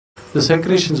The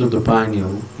secretions of the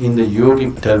pineal in the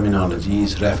yogic terminology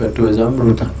is referred to as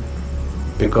amruta,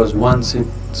 because once it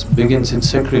begins its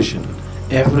secretion,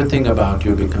 everything about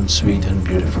you becomes sweet and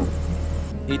beautiful.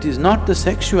 It is not the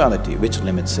sexuality which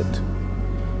limits it,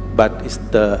 but it's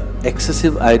the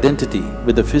excessive identity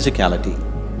with the physicality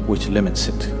which limits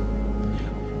it.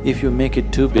 If you make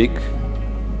it too big,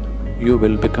 you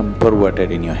will become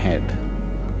perverted in your head.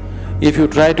 If you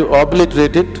try to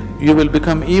obliterate it, you will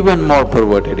become even more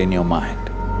perverted in your mind.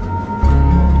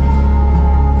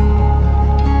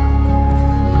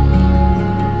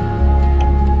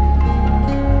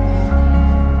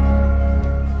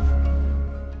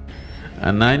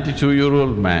 A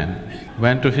 92-year-old man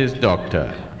went to his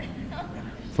doctor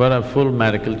for a full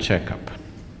medical checkup.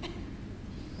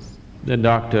 The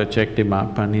doctor checked him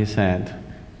up and he said,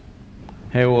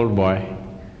 "Hey, old boy,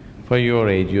 for your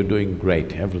age you're doing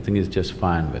great, everything is just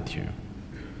fine with you."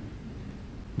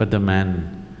 But the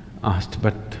man asked,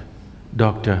 "But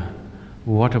doctor,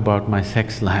 what about my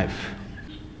sex life?"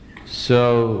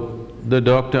 So the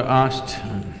doctor asked,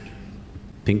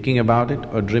 "Thinking about it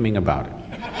or dreaming about it?"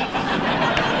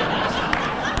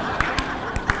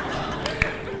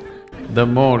 The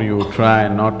more you try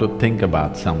not to think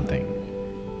about something,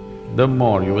 the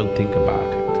more you will think about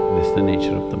it. This is the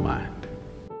nature of the mind.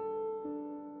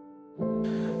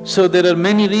 So there are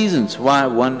many reasons why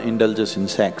one indulges in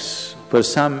sex. For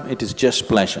some, it is just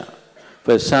pleasure.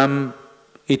 For some,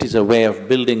 it is a way of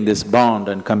building this bond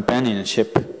and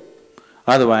companionship.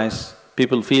 Otherwise,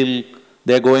 people feel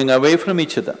they're going away from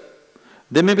each other.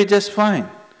 They may be just fine,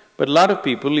 but a lot of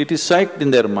people, it is psyched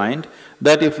in their mind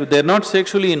that if they're not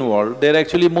sexually involved, they're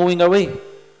actually moving away.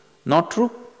 Not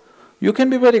true. You can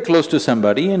be very close to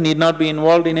somebody and need not be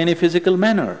involved in any physical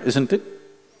manner, isn't it?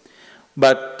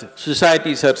 But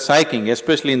societies are psyching,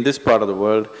 especially in this part of the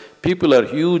world, people are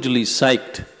hugely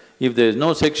psyched. If there is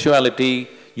no sexuality,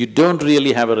 you don't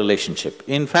really have a relationship.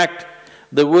 In fact,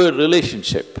 the word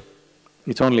relationship,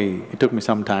 it took me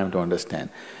some time to understand,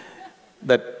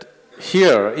 that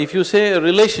here, if you say a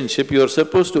relationship, you are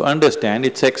supposed to understand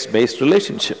it's sex-based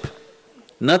relationship.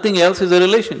 Nothing else is a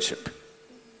relationship.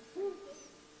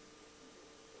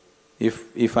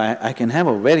 If I can have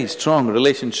a very strong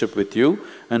relationship with you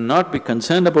and not be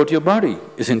concerned about your body,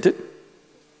 isn't it?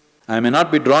 I may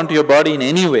not be drawn to your body in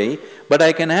any way, but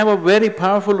I can have a very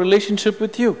powerful relationship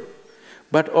with you.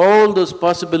 But all those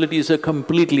possibilities are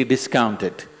completely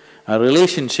discounted. A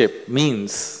relationship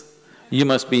means you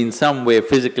must be in some way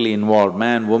physically involved,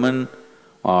 man, woman,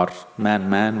 or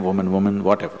man, woman, woman,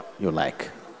 whatever you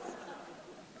like.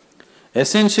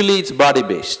 Essentially, it's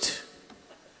body-based.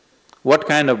 What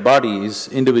kind of body is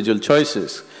individual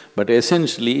choices, but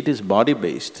essentially it is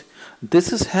body-based. This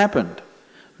has happened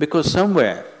because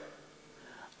somewhere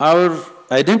our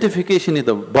identification in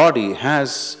the body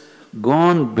has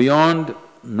gone beyond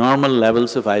normal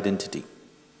levels of identity.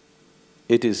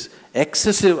 It is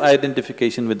excessive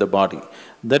identification with the body.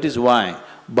 That is why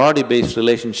body-based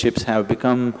relationships have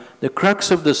become the crux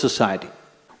of the society.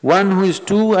 One who is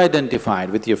too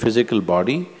identified with your physical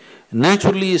body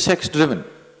naturally is sex-driven,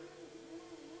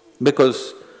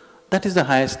 because that is the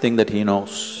highest thing that he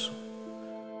knows.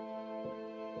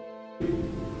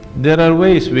 There are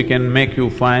ways we can make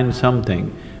you find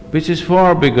something which is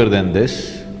far bigger than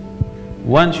this.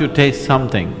 Once you taste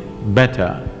something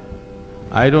better,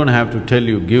 I don't have to tell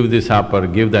you, give this up or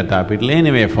give that up, it'll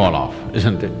anyway fall off,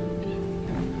 isn't it?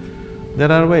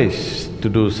 There are ways to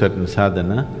do certain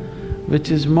sadhana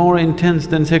which is more intense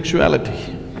than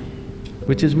sexuality,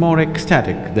 which is more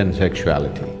ecstatic than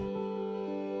sexuality.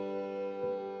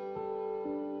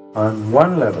 On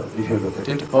one level, if you look at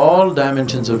it, all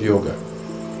dimensions of yoga,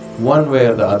 one way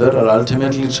or the other, are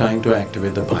ultimately trying to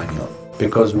activate the pineal,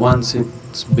 because once it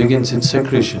begins its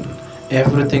secretion,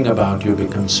 everything about you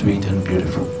becomes sweet and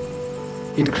beautiful.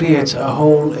 It creates a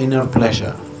whole inner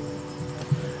pleasure,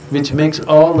 which makes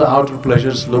all the outer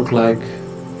pleasures look like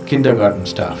kindergarten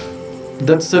stuff.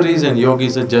 That's the reason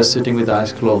yogis are just sitting with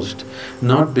eyes closed,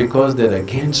 not because they're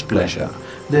against pleasure,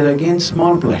 they're against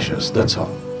small pleasures, that's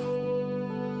all.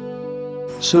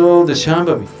 So the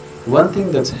Shambhavi, one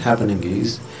thing that's happening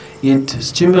is, it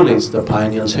stimulates the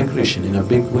pineal secretion in a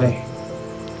big way,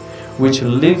 which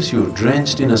leaves you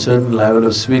drenched in a certain level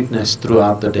of sweetness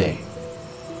throughout the day.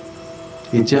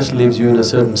 It just leaves you in a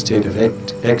certain state of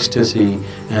ecstasy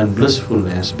and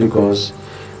blissfulness because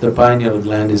the pineal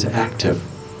gland is active.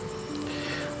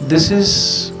 This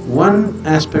is one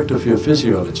aspect of your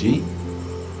physiology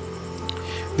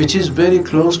which is very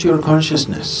close to your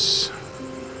consciousness.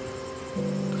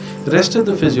 The rest of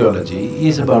the physiology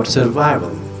is about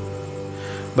survival,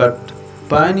 but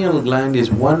pineal gland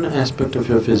is one aspect of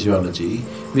your physiology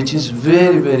which is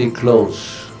very, very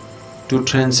close to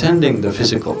transcending the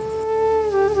physical.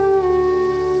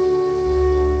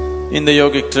 In the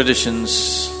yogic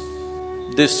traditions,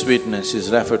 this sweetness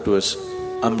is referred to as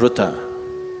amrita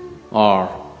or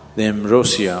the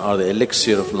ambrosia or the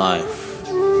elixir of life.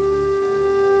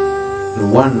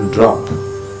 One drop,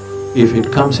 if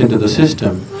it comes into the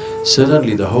system,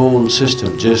 suddenly the whole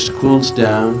system just cools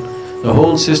down, the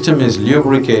whole system is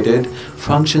lubricated,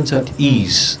 functions at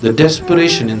ease. The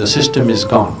desperation in the system is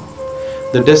gone.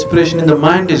 The desperation in the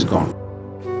mind is gone.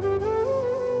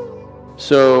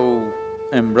 So,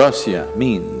 ambrosia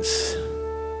means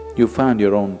you found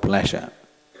your own pleasure.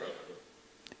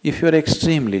 If you're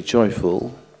extremely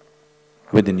joyful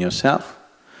within yourself,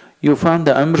 you found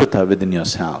the amrita within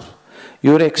yourself.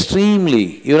 You're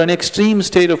an extreme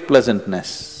state of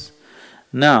pleasantness.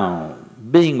 Now,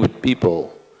 being with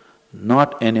people,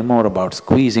 not anymore about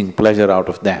squeezing pleasure out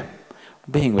of them.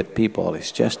 Being with people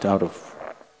is just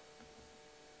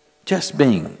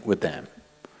being with them.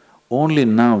 Only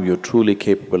now you're truly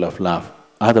capable of love.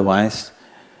 Otherwise,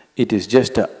 it is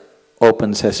just a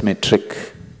open sesame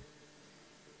trick.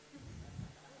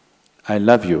 I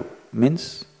love you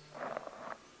means,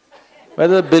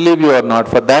 whether they believe you or not,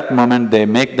 for that moment they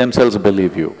make themselves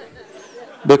believe you.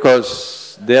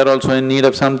 Because they are also in need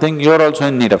of something, you're also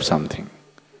in need of something.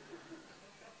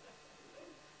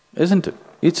 Isn't it?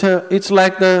 It's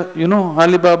like the,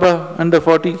 Alibaba under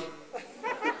 40.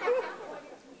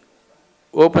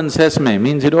 Open sesame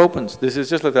means it opens. This is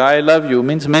just like the I love you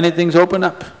means many things open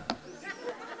up.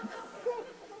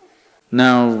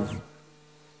 Now,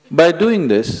 by doing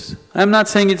this, I'm not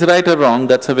saying it's right or wrong,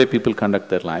 that's the way people conduct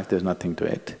their life, there's nothing to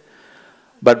it.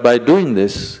 But by doing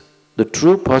this, the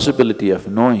true possibility of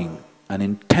knowing an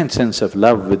intense sense of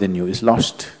love within you is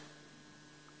lost.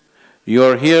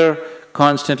 You're here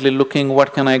constantly looking,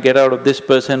 what can I get out of this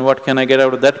person, what can I get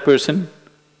out of that person?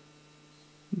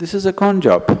 This is a con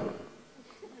job.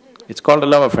 It's called a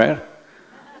love affair.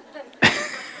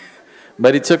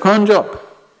 But it's a con job.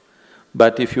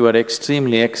 But if you are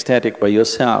extremely ecstatic by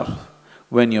yourself,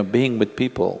 when you're being with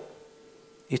people,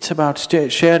 it's about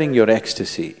sharing your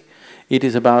ecstasy. It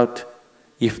is about,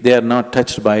 if they are not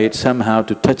touched by it, somehow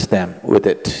to touch them with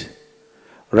it,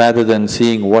 rather than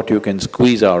seeing what you can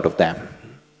squeeze out of them.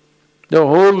 The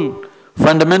whole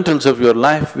fundamentals of your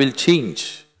life will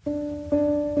change.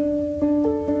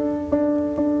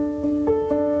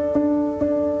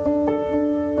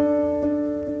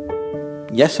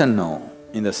 Yes and no,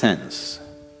 in the sense,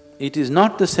 it is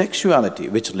not the sexuality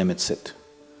which limits it,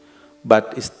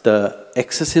 but it's the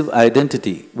excessive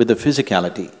identity with the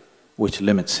physicality which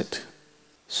limits it.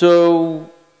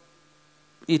 So,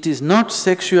 it is not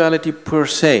sexuality per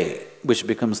se which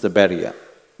becomes the barrier,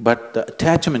 but the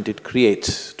attachment it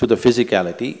creates to the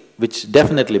physicality which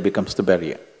definitely becomes the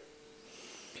barrier.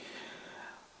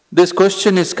 This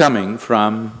question is coming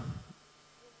from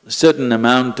a certain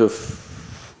amount of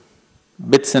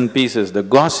bits and pieces, the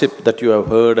gossip that you have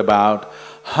heard about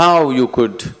how you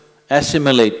could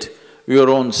assimilate your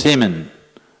own semen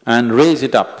and raise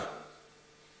it up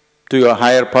to your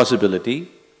higher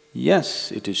possibility.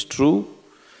 Yes, it is true.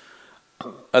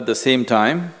 At the same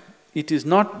time, it is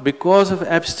not because of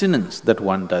abstinence that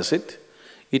one does it,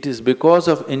 it is because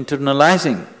of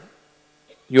internalizing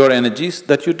your energies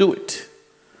that you do it.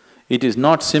 It is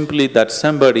not simply that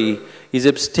somebody is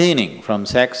abstaining from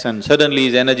sex and suddenly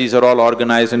his energies are all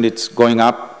organized and it's going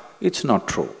up. It's not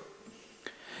true.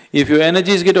 If your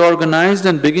energies get organized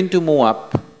and begin to move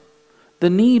up, the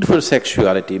need for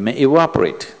sexuality may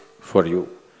evaporate for you,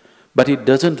 but it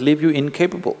doesn't leave you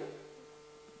incapable.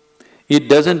 It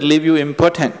doesn't leave you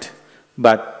impotent,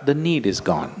 but the need is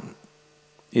gone.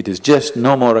 It is just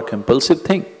no more a compulsive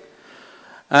thing.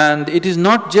 And it is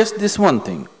not just this one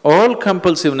thing, all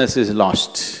compulsiveness is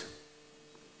lost.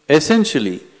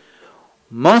 Essentially,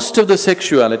 most of the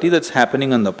sexuality that's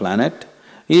happening on the planet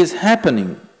is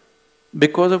happening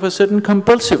because of a certain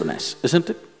compulsiveness, isn't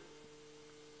it?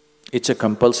 It's a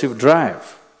compulsive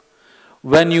drive.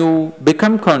 When you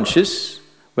become conscious,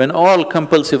 when all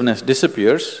compulsiveness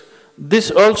disappears,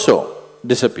 this also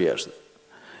disappears.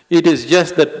 It is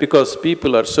just that because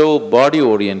people are so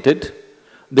body-oriented,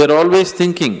 they're always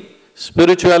thinking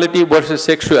spirituality versus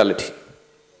sexuality.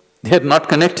 They are not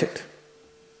connected.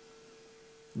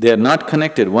 They are not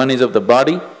connected. One is of the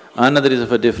body, another is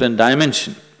of a different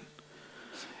dimension.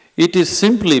 It is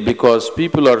simply because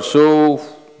people are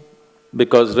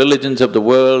because religions of the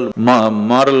world,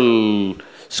 moral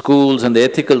schools and the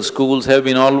ethical schools have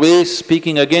been always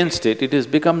speaking against it, it has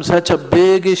become such a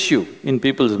big issue in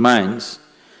people's minds.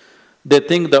 They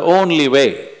think the only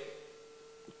way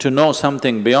to know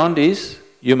something beyond is,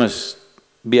 you must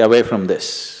be away from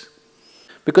this.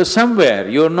 Because somewhere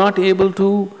you're not able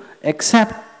to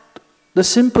accept the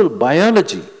simple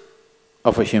biology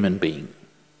of a human being,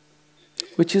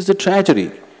 which is the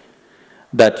tragedy,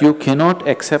 that you cannot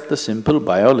accept the simple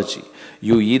biology.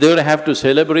 You either have to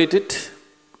celebrate it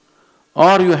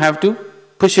or you have to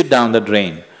push it down the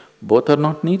drain. Both are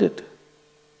not needed.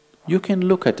 You can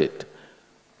look at it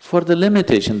for the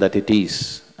limitation that it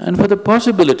is and for the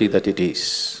possibility that it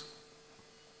is.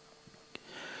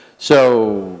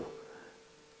 So,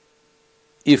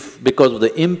 if because of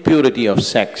the impurity of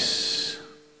sex,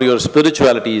 your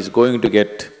spirituality is going to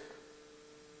get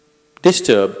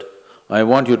disturbed, I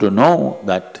want you to know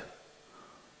that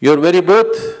your very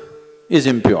birth is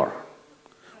impure.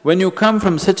 When you come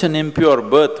from such an impure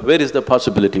birth, where is the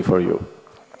possibility for you?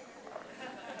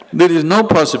 There is no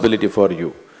possibility for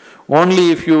you.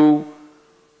 Only if you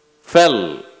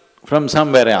fell from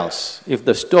somewhere else, if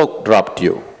the stoke dropped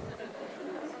you,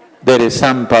 there is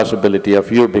some possibility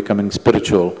of you becoming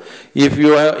spiritual. If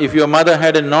your mother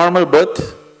had a normal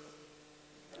birth,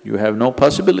 you have no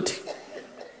possibility.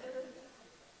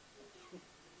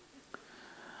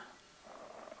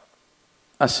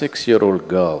 A 6-year-old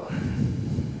girl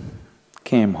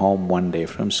came home one day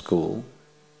from school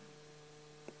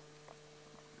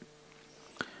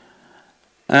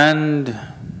and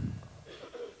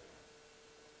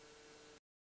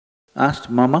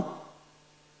asked, "Mama,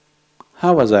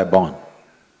 how was I born?"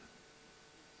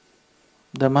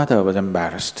 The mother was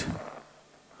embarrassed.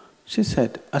 She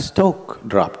said, "A stoke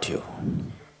dropped you."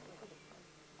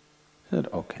 She said,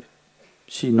 "Okay."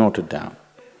 She noted down.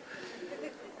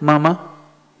 "Mama,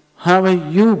 how were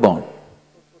you born?"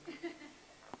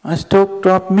 "A stoke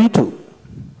dropped me too."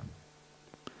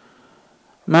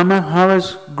 "Mama, how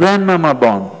was grandmama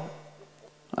born?"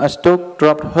 "A stoke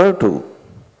dropped her too."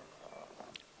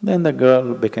 Then the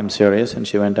girl became serious and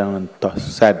she went down and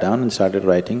sat down and started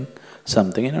writing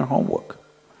something in her homework.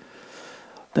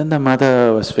 Then the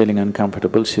mother was feeling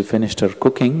uncomfortable, she finished her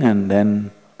cooking and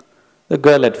then the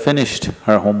girl had finished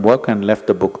her homework and left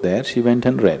the book there, she went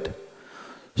and read.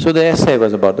 So the essay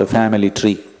was about the family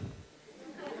tree.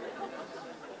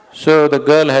 So the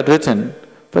girl had written,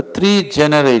 "For 3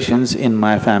 generations in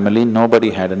my family,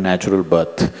 nobody had a natural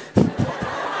birth."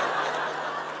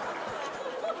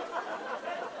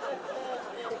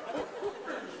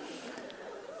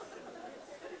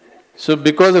 So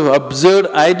because of absurd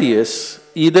ideas,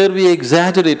 either we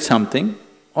exaggerate something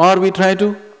or we try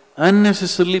to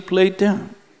unnecessarily play it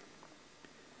down.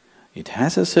 It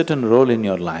has a certain role in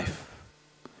your life.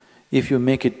 If you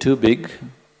make it too big,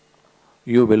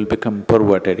 you will become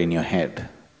perverted in your head.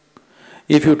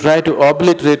 If you try to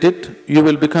obliterate it, you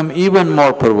will become even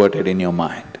more perverted in your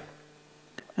mind.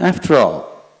 After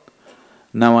all,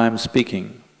 now I am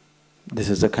speaking, this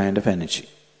is a kind of energy.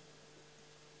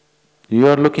 You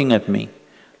are looking at me,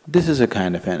 this is a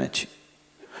kind of energy.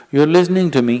 You are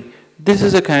listening to me, this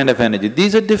is a kind of energy.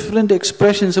 These are different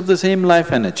expressions of the same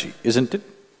life energy, isn't it?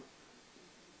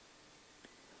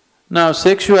 Now,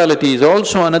 sexuality is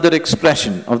also another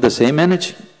expression of the same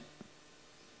energy.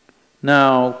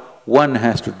 Now, one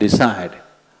has to decide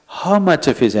how much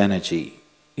of his energy,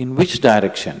 in which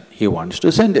direction he wants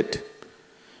to send it.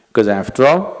 Because after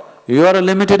all, you are a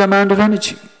limited amount of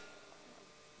energy,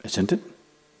 isn't it?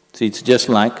 See, it's just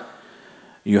like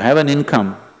you have an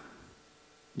income.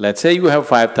 Let's say you have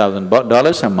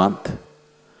 $5,000 a month.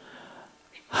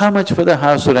 How much for the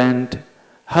house rent?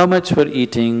 How much for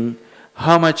eating?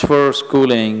 How much for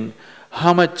schooling?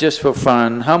 How much just for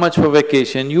fun? How much for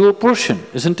vacation? Your portion,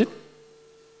 isn't it?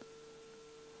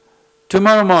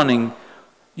 Tomorrow morning,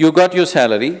 you got your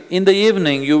salary, in the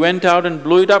evening you went out and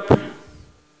blew it up.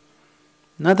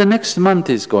 Now the next month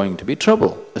is going to be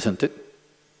trouble, isn't it?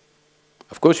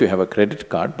 Of course you have a credit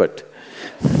card, but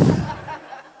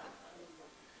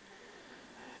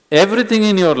everything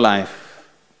in your life,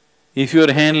 if you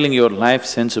are handling your life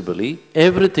sensibly,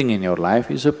 everything in your life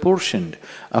is apportioned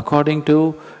according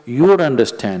to your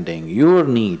understanding, your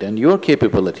need and your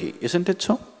capability, isn't it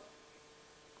so?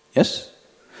 Yes?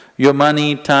 Your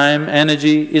money, time,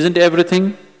 energy, isn't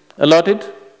everything allotted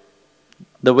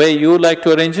the way you like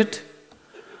to arrange it?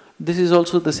 This is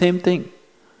also the same thing.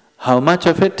 How much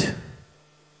of it?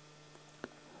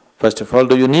 First of all,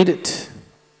 do you need it?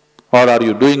 Or are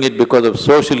you doing it because of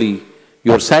socially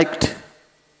you're psyched?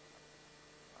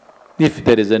 If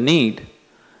there is a need,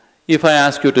 if I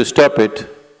ask you to stop it,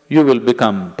 you will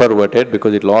become perverted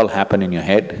because it'll all happen in your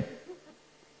head.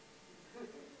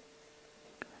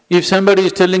 If somebody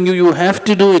is telling you, you have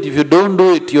to do it, if you don't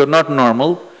do it, you're not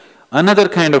normal, another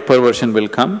kind of perversion will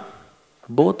come.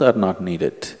 Both are not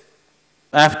needed.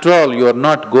 After all, you are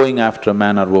not going after a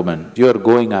man or woman, you are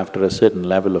going after a certain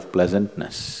level of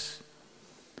pleasantness.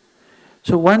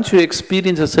 So once you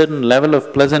experience a certain level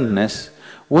of pleasantness,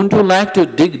 wouldn't you like to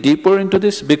dig deeper into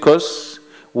this? Because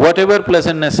whatever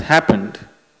pleasantness happened,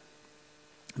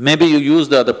 maybe you used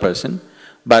the other person,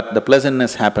 but the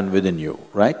pleasantness happened within you,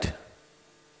 right?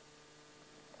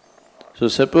 So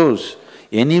suppose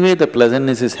anyway the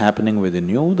pleasantness is happening within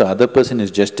you, the other person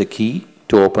is just a key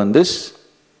to open this,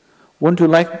 wouldn't you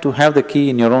like to have the key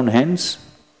in your own hands?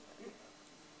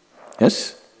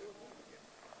 Yes?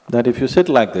 That if you sit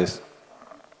like this,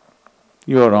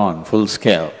 you are on full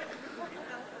scale.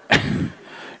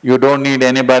 You don't need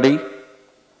anybody.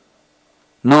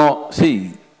 No,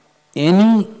 see,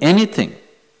 anything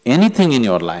in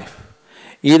your life,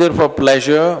 either for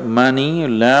pleasure, money,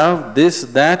 love, this,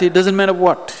 that, it doesn't matter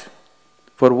what,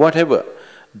 for whatever,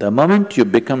 the moment you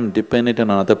become dependent on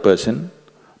another person,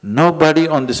 nobody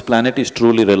on this planet is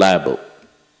truly reliable,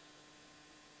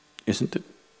 isn't it?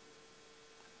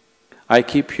 I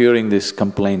keep hearing these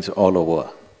complaints all over.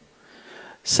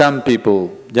 Some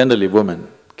people, generally women,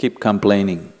 keep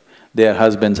complaining their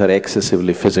husbands are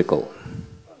excessively physical.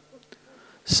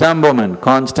 Some woman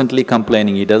constantly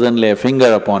complaining, he doesn't lay a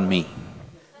finger upon me.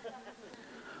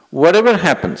 Whatever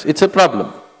happens, it's a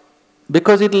problem,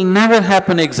 because it'll never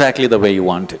happen exactly the way you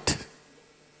want it.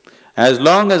 As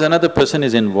long as another person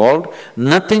is involved,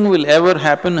 nothing will ever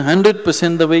happen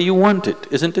 100% the way you want it,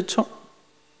 isn't it so?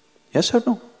 Yes or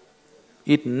no?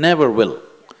 It never will.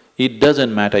 It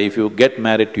doesn't matter if you get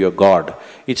married to your God,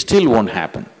 it still won't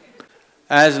happen.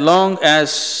 As long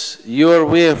as your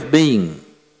way of being,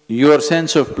 your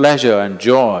sense of pleasure and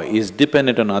joy is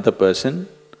dependent on another person,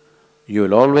 you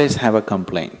will always have a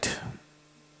complaint.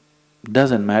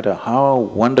 Doesn't matter how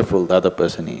wonderful the other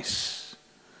person is.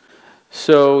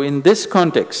 So in this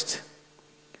context,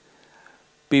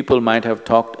 people might have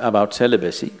talked about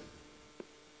celibacy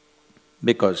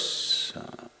because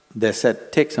they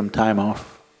said, take some time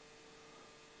off.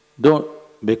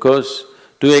 Because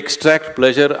to extract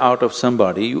pleasure out of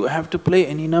somebody, you have to play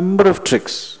any number of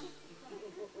tricks.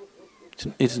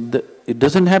 It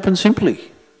doesn't happen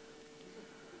simply.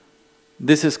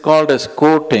 This is called as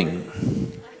courting.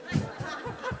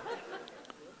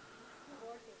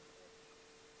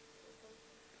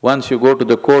 Once you go to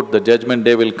the court, the judgment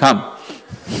day will come.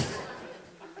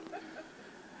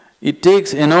 It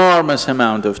takes enormous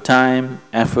amount of time,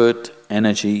 effort,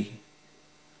 energy,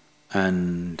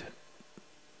 and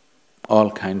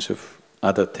all kinds of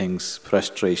other things,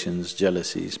 frustrations,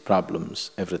 jealousies,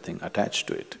 problems, everything attached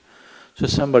to it. So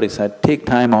somebody said, take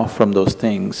time off from those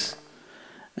things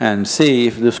and see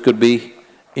if this could be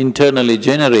internally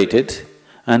generated,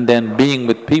 and then being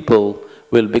with people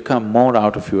will become more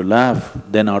out of your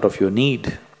love than out of your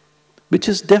need, which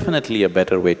is definitely a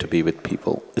better way to be with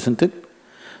people, isn't it?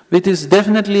 It is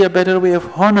definitely a better way of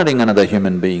honoring another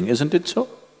human being, isn't it so?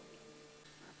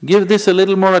 Give this a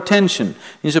little more attention.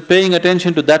 Instead of paying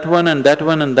attention to that one and that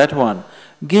one and that one,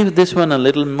 give this one a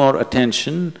little more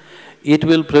attention. It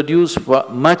will produce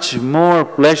much more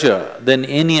pleasure than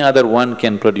any other one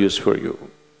can produce for you.